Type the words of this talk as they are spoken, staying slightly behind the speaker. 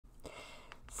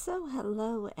So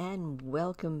hello and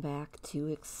welcome back to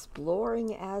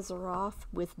Exploring Azeroth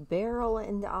with Beryl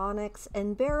and Onyx,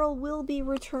 and Beryl will be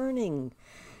returning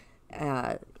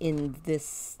in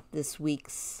this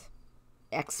week's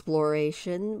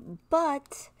exploration,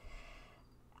 but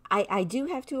I do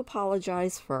have to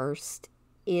apologize first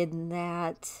in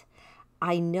that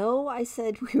I know I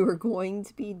said we were going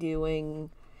to be doing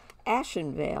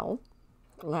Ashenvale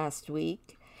last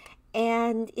week,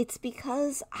 and it's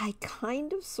because I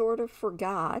kind of sort of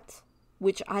forgot,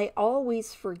 which I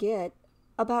always forget,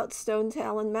 about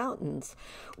Stonetalon Mountains,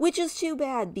 which is too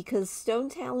bad because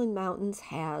Stonetalon Mountains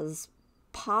has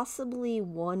possibly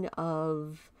one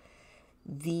of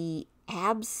the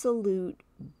absolute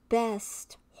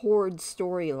best Horde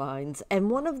storylines, and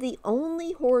one of the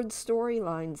only Horde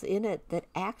storylines in it that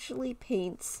actually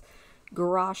paints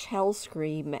Garrosh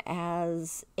Hellscream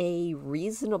as a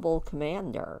reasonable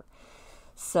commander.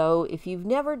 So if you've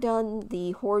never done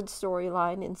the Horde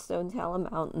storyline in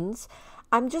Stonetalon Mountains,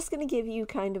 I'm just going to give you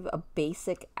kind of a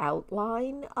basic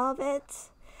outline of it.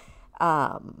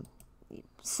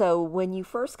 So when you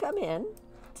first come in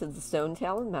to the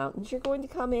Stonetalon Mountains, you're going to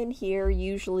come in here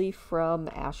usually from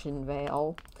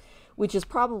Ashenvale, which is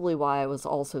probably why I was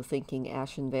also thinking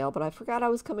Ashenvale, but I forgot I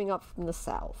was coming up from the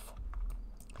south.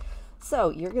 So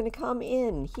you're going to come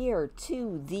in here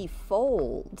to the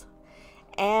Fold,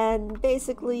 and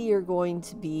basically you're going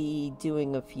to be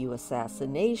doing a few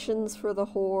assassinations for the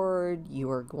Horde.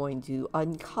 You are going to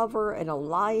uncover an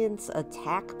Alliance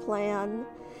attack plan,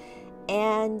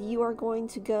 and you are going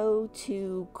to go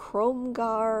to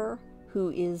Cromgar, who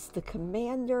is the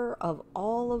commander of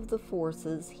all of the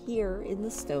forces here in the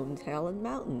Stonetalon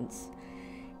Mountains.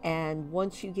 And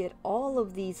once you get all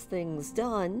of these things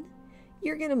done,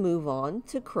 you're going to move on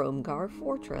to Cromgar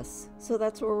Fortress. So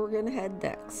that's where we're going to head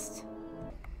next.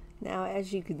 Now,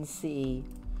 as you can see,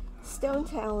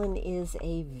 Stonetalon is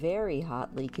a very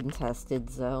hotly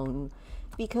contested zone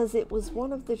because it was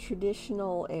one of the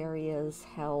traditional areas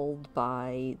held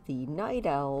by the Night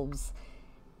Elves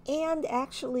and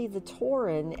actually the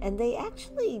Tauren, and they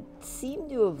actually seem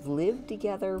to have lived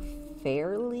together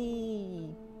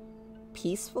fairly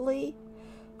peacefully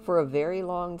for a very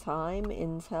long time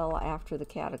until after the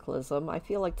Cataclysm. I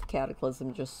feel like the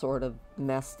Cataclysm just sort of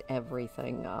messed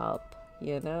everything up,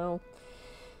 you know?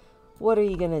 What are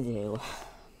you gonna do?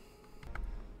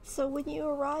 So when you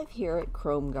arrive here at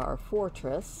Cromgar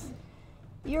Fortress,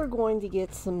 you're going to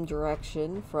get some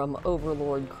direction from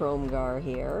Overlord Cromgar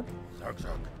here.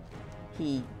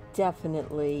 He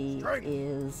definitely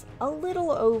is a little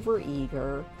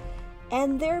overeager,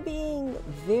 and they're being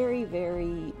very,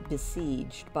 very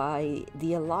besieged by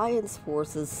the Alliance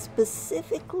forces,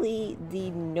 specifically the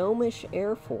Gnomish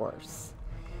Air Force.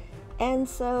 And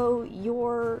so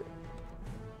your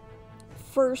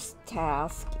first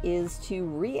task is to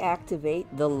reactivate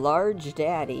the Large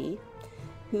Daddy,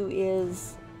 who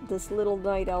is this little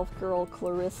night elf girl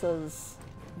Clarissa's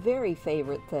very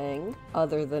favorite thing,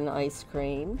 other than ice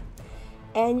cream.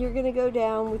 And you're going to go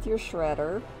down with your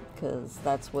shredder, because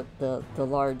that's what the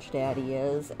Large Daddy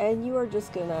is, and you are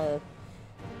just going to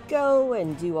go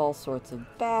and do all sorts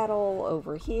of battle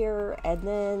over here, and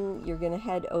then you're going to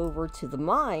head over to the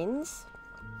mines,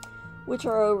 which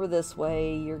are over this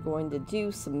way. You're going to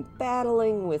do some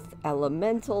battling with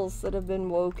elementals that have been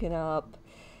woken up,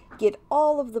 get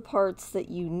all of the parts that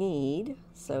you need.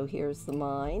 So here's the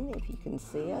mine, if you can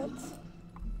see it.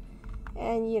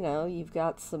 And, you know, you've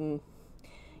got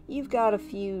a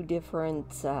few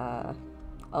different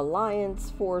Alliance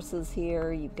forces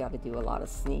here. You've got to do a lot of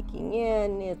sneaking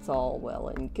in. It's all well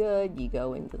and good. You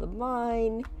go into the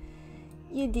mine.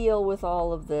 You deal with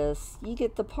all of this. You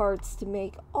get the parts to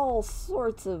make all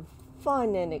sorts of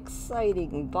fun and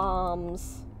exciting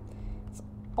bombs. It's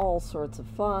all sorts of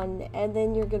fun. And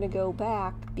then you're going to go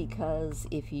back because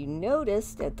if you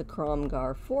noticed at the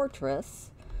Cromgar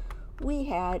Fortress, we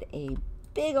had a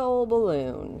big old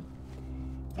balloon.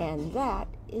 And that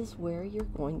is where you're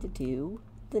going to do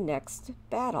the next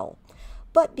battle.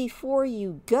 But before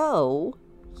you go,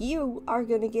 you are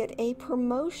going to get a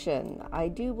promotion. I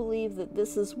do believe that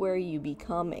this is where you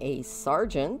become a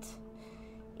sergeant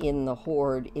in the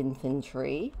Horde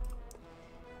infantry.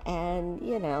 And,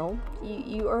 you know,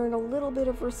 you earn a little bit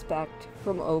of respect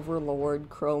from Overlord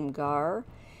Cromgar.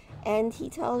 And he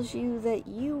tells you that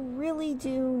you really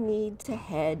do need to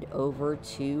head over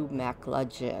to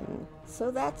Maclajin.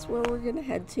 So that's where we're going to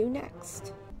head to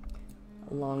next.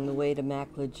 Along the way to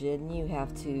Maclajin, you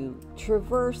have to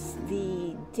traverse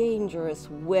the dangerous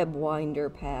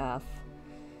Webwinder path.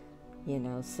 You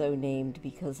know, so named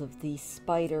because of the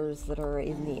spiders that are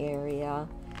in the area.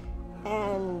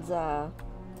 And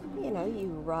you know,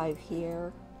 you arrive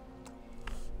here.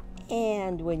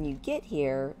 And when you get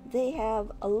here, they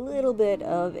have a little bit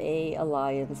of a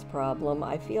alliance problem.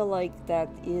 I feel like that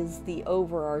is the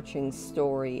overarching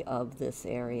story of this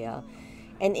area.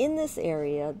 And in this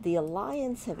area, the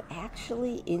alliance have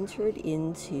actually entered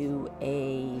into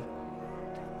a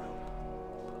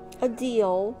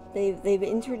deal. They've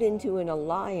entered into an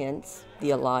alliance.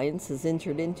 The alliance has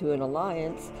entered into an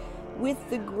alliance with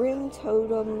the Grim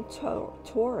Totem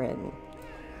Tauren.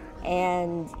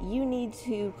 And you need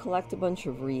to collect a bunch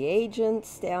of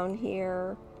reagents down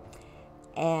here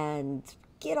and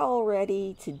get all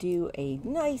ready to do a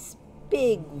nice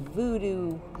big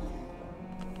voodoo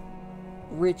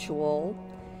ritual.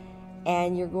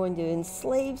 And you're going to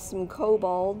enslave some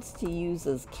kobolds to use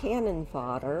as cannon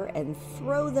fodder and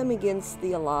throw them against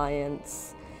the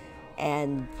alliance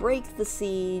and break the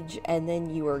siege. And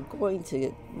then you are going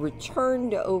to return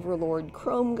to Overlord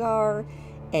Kromgar,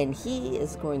 and he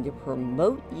is going to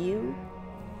promote you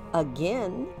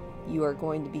again. You are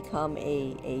going to become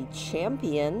a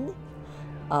champion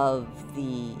of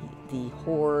the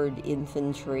Horde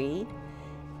infantry.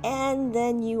 And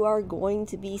then you are going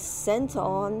to be sent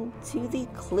on to the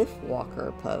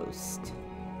Cliffwalker post.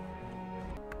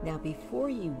 Now, before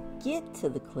you get to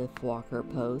the Cliffwalker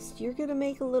post, you're going to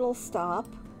make a little stop.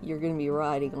 You're going to be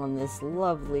riding on this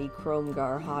lovely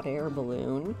Kromgar hot air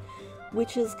balloon,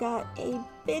 which has got a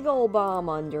big old bomb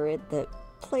under it that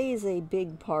plays a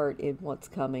big part in what's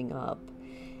coming up.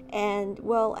 And,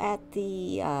 well, at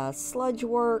the Sludge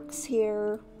Works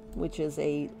here, which is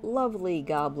a lovely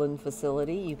goblin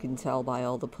facility, you can tell by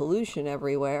all the pollution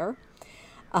everywhere,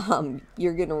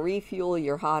 you're going to refuel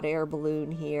your hot air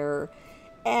balloon here.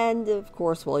 And, of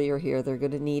course, while you're here, they're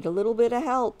going to need a little bit of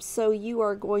help. So you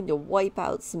are going to wipe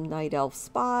out some Night Elf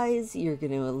spies. You're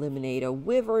going to eliminate a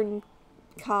wyvern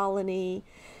colony,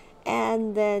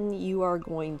 and then you are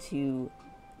going to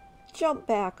jump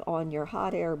back on your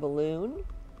hot air balloon,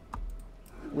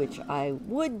 which I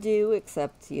would do,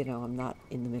 except, you know, I'm not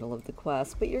in the middle of the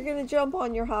quest, but you're going to jump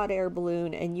on your hot air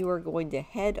balloon and you are going to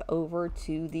head over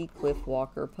to the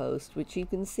Cliffwalker post, which you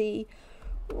can see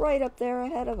right up there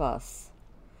ahead of us.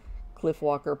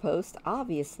 Cliffwalker post,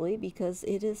 obviously, because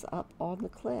it is up on the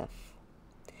cliff.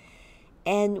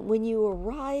 And when you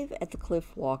arrive at the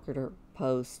Cliffwalker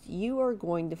post, you are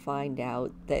going to find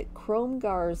out that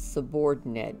Kromgar's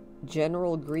subordinate,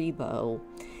 General Grebo,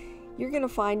 you're going to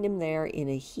find him there in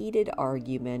a heated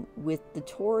argument with the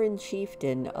Tauren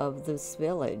chieftain of this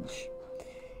village.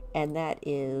 And that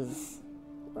is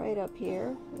right up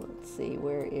here. Let's see,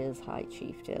 where is High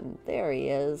Chieftain? There he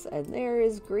is, and there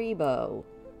is Grebo.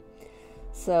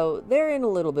 So they're in a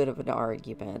little bit of an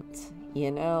argument.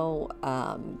 You know,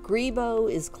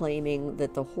 Grebo is claiming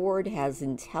that the Horde has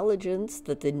intelligence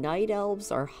that the Night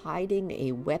Elves are hiding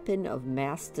a weapon of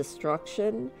mass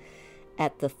destruction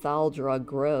at the Thaldra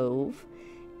Grove,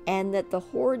 and that the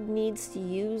Horde needs to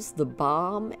use the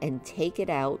bomb and take it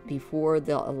out before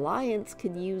the Alliance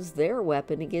can use their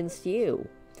weapon against you.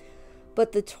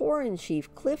 But the Tauren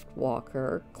chief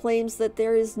Cliffwalker claims that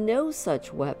there is no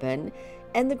such weapon,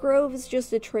 and the Grove is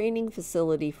just a training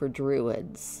facility for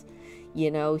druids. You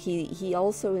know, he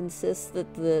also insists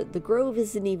that the Grove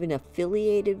isn't even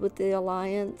affiliated with the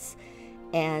Alliance,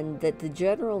 and that the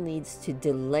general needs to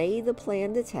delay the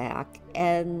planned attack,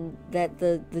 and that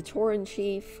the Tauren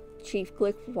Chief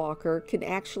Cliffwalker can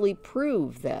actually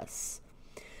prove this.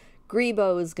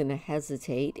 Grebo is going to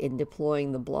hesitate in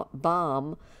deploying the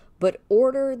bomb, but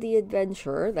order the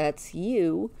adventurer, that's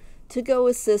you, to go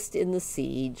assist in the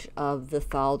siege of the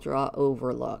Thaldra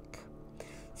Overlook.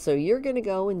 So you're going to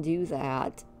go and do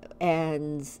that,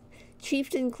 and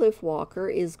Chieftain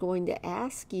Cliffwalker is going to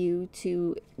ask you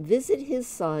to visit his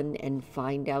son and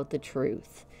find out the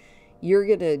truth. You're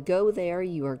going to go there.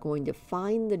 You are going to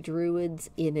find the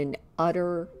druids in an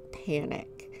utter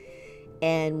panic.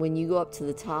 And when you go up to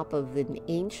the top of an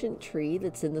ancient tree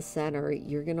that's in the center,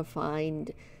 you're going to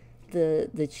find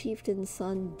the chieftain's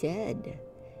son dead.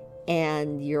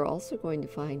 And you're also going to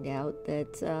find out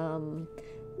that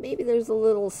maybe there's a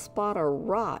little spot of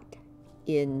rot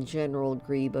in General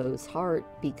Grebo's heart,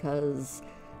 because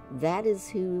that is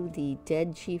who the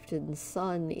dead chieftain's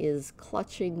son is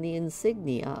clutching the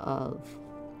insignia of.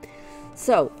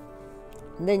 So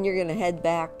then you're going to head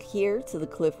back here to the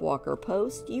Cliffwalker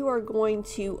post. You are going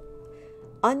to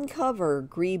uncover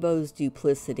Grebo's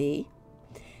duplicity,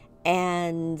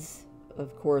 and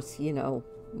of course, you know,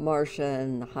 Marcia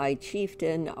and the High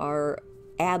Chieftain are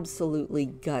absolutely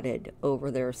gutted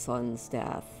over their son's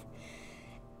death.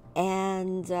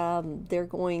 And they're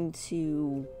going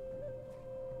to,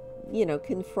 you know,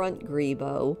 confront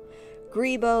Grebo.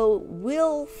 Grebo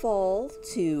will fall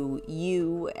to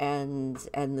you and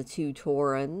the two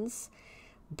Taurens,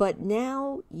 but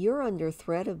now you're under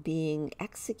threat of being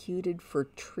executed for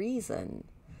treason.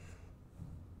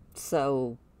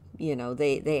 So, you know,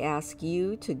 they ask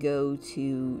you to go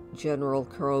to General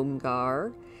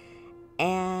Kromgar,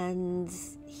 and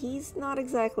he's not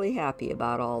exactly happy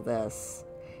about all this.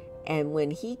 And when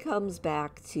he comes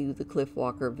back to the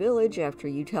Cliffwalker village after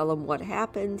you tell him what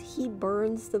happened, he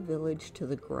burns the village to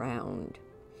the ground.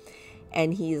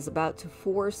 And he is about to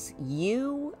force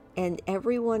you and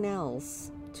everyone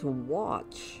else to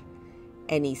watch.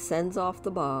 And he sends off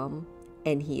the bomb,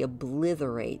 and he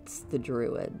obliterates the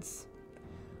druids.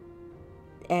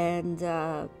 And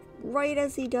right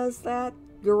as he does that,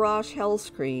 Garrosh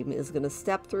Hellscream is going to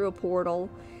step through a portal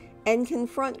and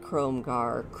confront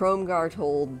Kromgar. Kromgar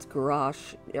tells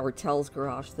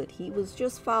Garrosh that he was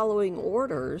just following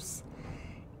orders,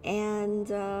 and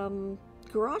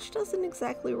Garrosh doesn't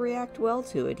exactly react well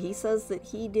to it. He says that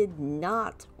he did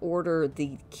not order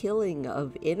the killing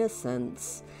of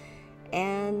innocents,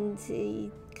 and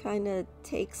he kind of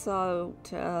takes out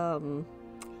the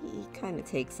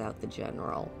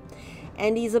general.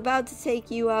 And he's about to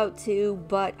take you out too,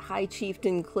 but High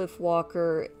Chieftain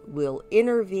Cliffwalker will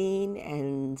intervene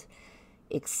and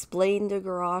explain to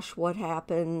Garrosh what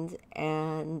happened,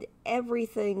 and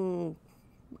everything,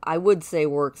 I would say,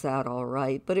 works out all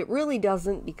right, but it really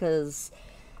doesn't, because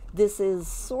this is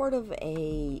sort of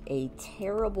a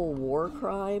terrible war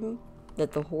crime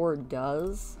that the Horde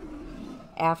does.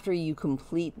 After you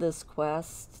complete this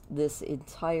quest, this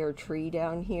entire tree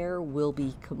down here will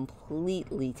be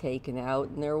completely taken out,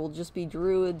 and there will just be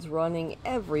druids running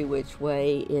every which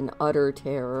way in utter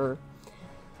terror.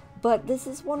 But this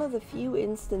is one of the few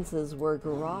instances where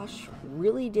Garrosh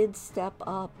really did step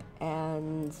up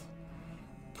and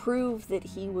prove that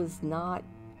he was not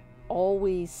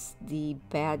always the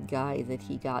bad guy that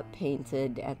he got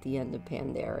painted at the end of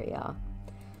Pandaria.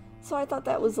 So I thought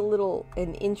that was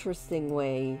an interesting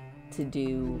way to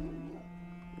do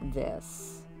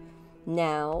this.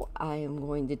 Now I am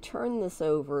going to turn this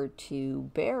over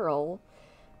to Beryl,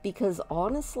 because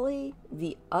honestly,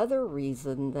 the other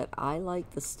reason that I like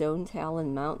the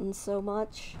Stonetalon Mountains so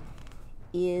much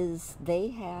is they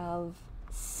have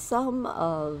some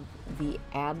of the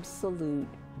absolute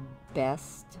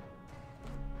best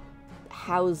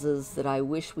houses that I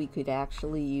wish we could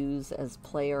actually use as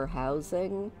player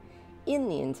housing in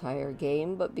the entire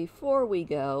game. But before we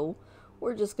go,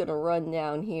 we're just going to run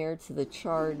down here to the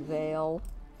Charred Vale.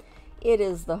 It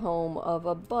is the home of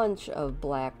a bunch of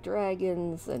black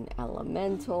dragons and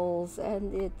elementals,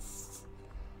 and it's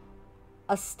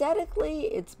aesthetically,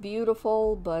 it's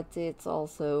beautiful, but it's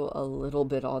also a little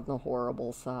bit on the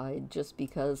horrible side, just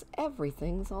because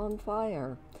everything's on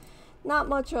fire. Not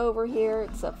much over here,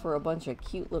 except for a bunch of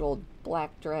cute little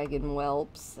black dragon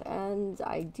whelps, and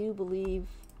I do believe,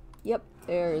 yep,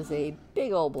 there's a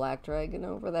big old black dragon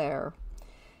over there.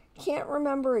 Can't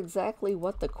remember exactly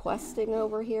what the questing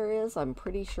over here is. I'm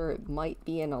pretty sure it might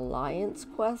be an alliance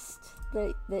quest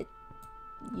that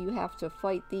you have to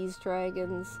fight these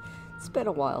dragons. It's been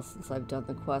a while since I've done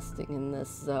the questing in this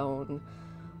zone,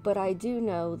 but I do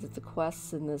know that the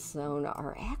quests in this zone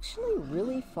are actually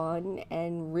really fun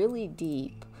and really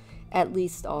deep, at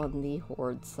least on the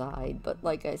Horde side. But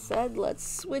like I said, let's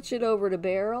switch it over to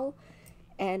Beryl,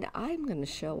 and I'm going to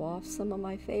show off some of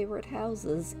my favorite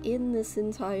houses in this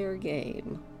entire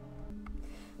game.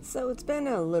 So it's been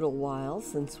a little while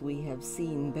since we have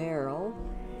seen Beryl.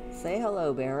 Say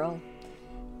hello, Beryl.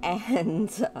 And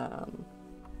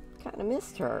kind of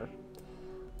missed her.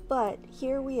 But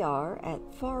here we are at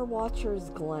Farwatcher's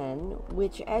Glen,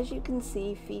 which, as you can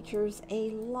see, features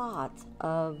a lot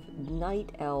of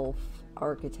night elf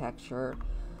architecture,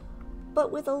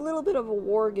 but with a little bit of a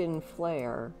Worgen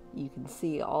flair. You can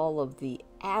see all of the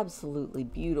absolutely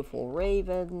beautiful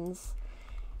ravens,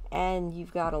 and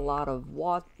you've got a lot of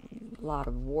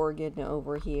Worgen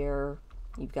over here.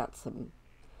 You've got some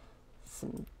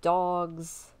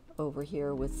dogs over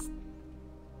here with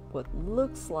what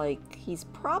looks like he's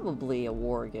probably a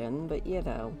Worgen, but you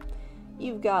know.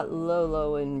 You've got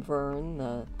Lolo and Vern,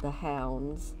 the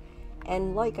hounds,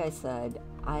 and like I said,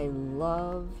 I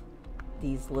love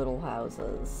these little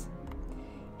houses.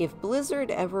 If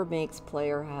Blizzard ever makes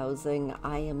player housing,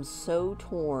 I am so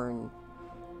torn,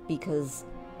 because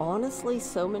honestly,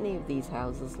 so many of these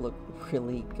houses look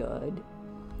really good.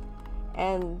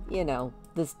 And, you know,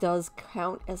 this does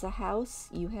count as a house.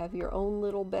 You have your own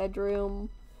little bedroom,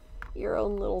 your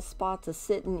own little spot to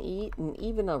sit and eat, and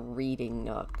even a reading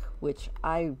nook, which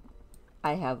I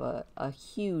have a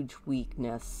huge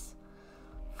weakness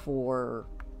for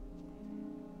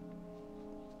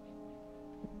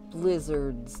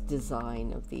Blizzard's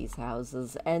design of these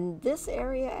houses, and this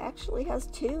area actually has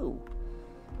two.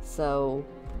 So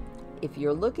if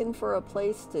you're looking for a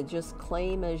place to just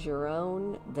claim as your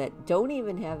own that don't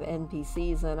even have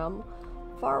NPCs in them,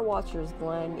 Farwatcher's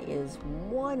Glen is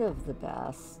one of the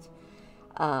best.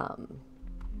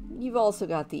 You've also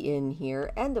got the inn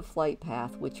here and a flight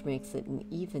path, which makes it an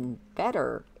even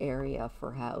better area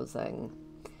for housing.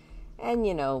 And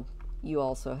you know, you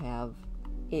also have,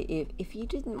 if you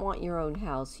didn't want your own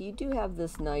house, you do have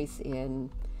this nice inn.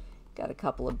 Got a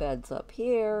couple of beds up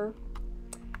here,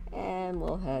 and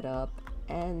we'll head up,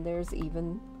 and there's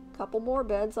even a couple more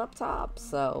beds up top.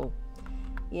 So,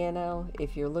 you know,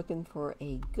 if you're looking for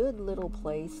a good little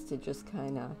place to just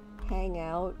kind of hang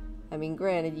out, I mean,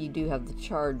 granted, you do have the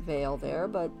Charred Vale there,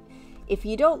 but if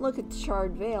you don't look at the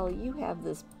Charred Vale, you have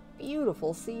this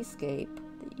beautiful seascape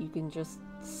that you can just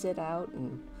sit out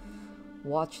and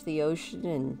watch the ocean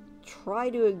and try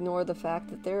to ignore the fact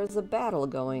that there is a battle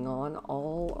going on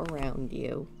all around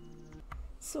you.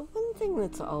 So one thing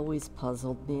that's always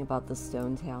puzzled me about the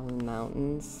Stonetalon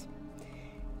Mountains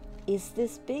is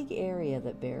this big area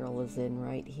that Beryl is in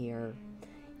right here.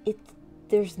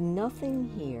 There's nothing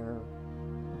here,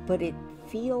 but it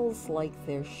feels like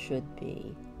there should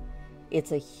be.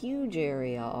 It's a huge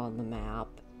area on the map,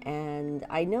 and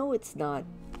I know it's not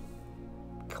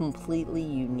completely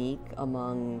unique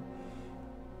among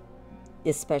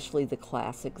especially the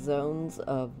classic zones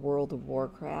of World of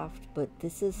Warcraft, but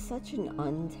this is such an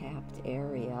untapped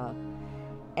area,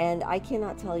 and I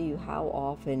cannot tell you how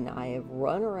often I have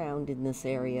run around in this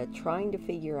area trying to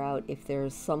figure out if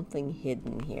there's something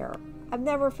hidden here. I've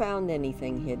never found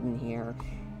anything hidden here.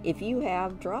 If you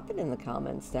have, drop it in the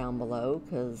comments down below,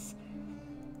 because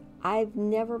I've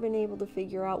never been able to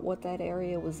figure out what that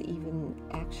area was even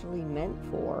actually meant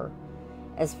for.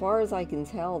 As far as I can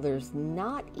tell, there's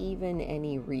not even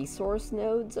any resource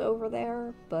nodes over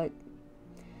there, but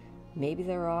maybe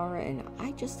there are, and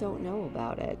I just don't know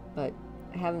about it. But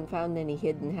I haven't found any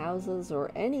hidden houses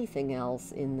or anything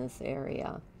else in this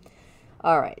area.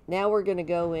 Alright, now we're going to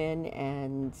go in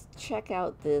and check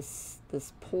out this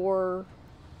poor,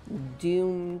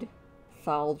 doomed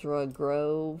Thaldra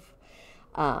Grove.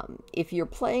 If you're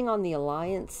playing on the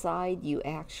Alliance side, you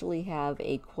actually have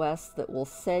a quest that will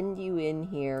send you in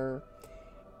here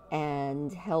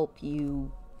and help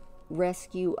you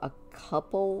rescue a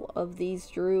couple of these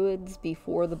druids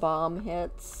before the bomb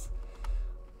hits.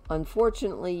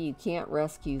 Unfortunately, you can't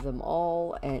rescue them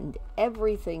all, and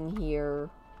everything here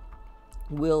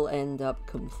will end up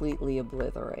completely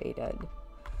obliterated.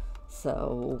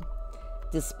 So,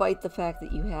 despite the fact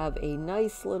that you have a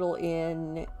nice little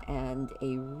inn and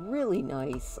a really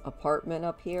nice apartment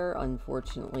up here,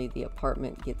 unfortunately the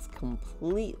apartment gets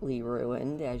completely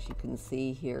ruined. As you can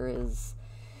see, here is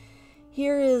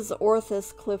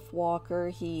Orthus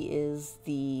Cliffwalker. He is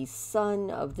the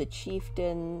son of the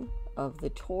chieftain of the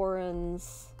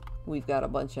Taurens. We've got a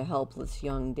bunch of helpless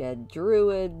young dead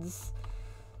druids.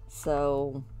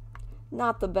 So,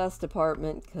 not the best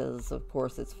apartment, because of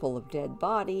course it's full of dead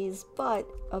bodies, but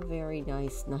a very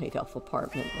nice night elf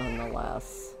apartment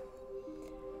nonetheless.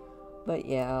 But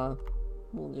yeah,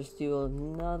 we'll just do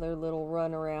another little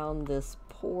run around this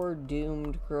poor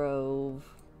doomed grove.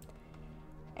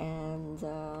 And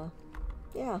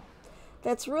yeah,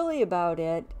 that's really about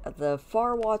it. The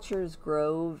Farwatcher's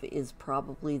Grove is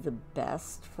probably the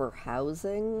best for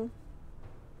housing.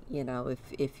 You know,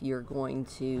 if you're going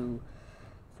to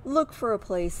look for a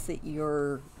place that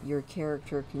your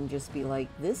character can just be like,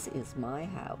 this is my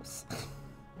house.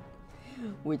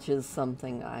 Which is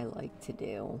something I like to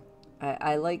do.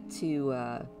 I like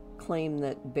to claim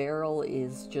that Beryl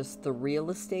is just the real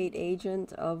estate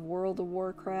agent of World of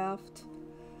Warcraft.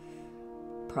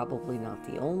 Probably not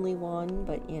the only one,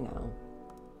 but you know,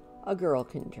 a girl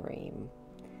can dream.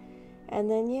 And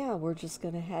then, yeah, we're just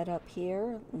going to head up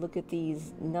here, look at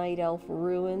these night elf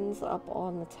ruins up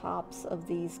on the tops of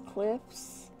these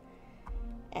cliffs.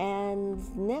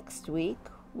 And next week,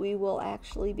 we will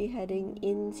actually be heading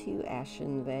into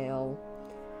Ashenvale.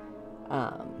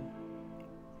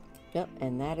 Yep,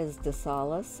 and that is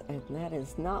Desalis, and that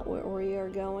is not where we are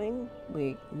going.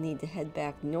 We need to head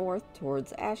back north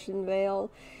towards Ashenvale.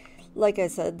 Like I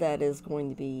said, that is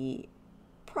going to be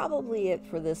probably it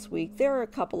for this week. There are a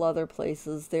couple other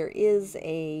places. There is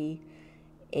a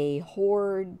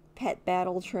Horde pet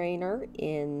battle trainer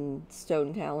in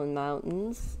Stonetalon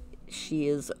Mountains. She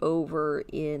is over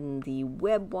in the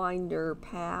Webwinder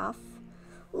path.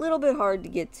 A little bit hard to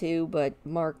get to, but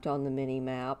marked on the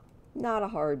mini-map. Not a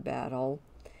hard battle.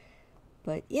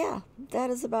 But yeah,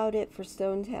 that is about it for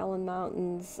Stonetalon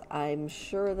Mountains. I'm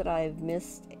sure that I've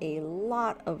missed a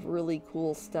lot of really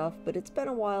cool stuff, but it's been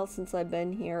a while since I've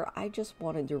been here. I just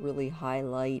wanted to really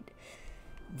highlight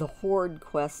the Horde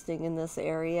questing in this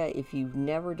area. If you've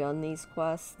never done these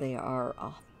quests, they are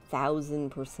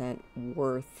 1000%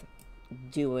 worth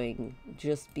doing,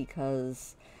 just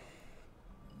because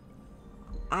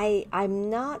I'm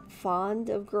not fond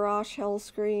of Garrosh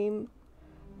Hellscream,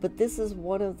 but this is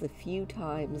one of the few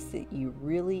times that you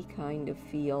really kind of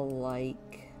feel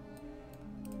like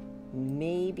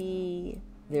maybe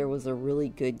there was a really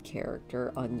good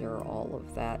character under all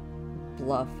of that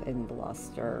bluff and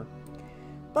bluster.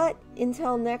 But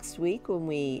until next week, when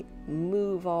we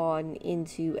move on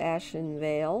into Ashen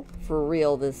Vale, for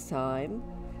real this time,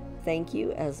 thank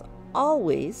you as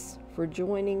always for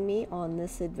joining me on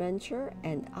this adventure,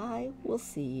 and I will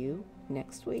see you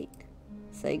next week.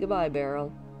 Say goodbye,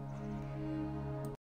 Beryl.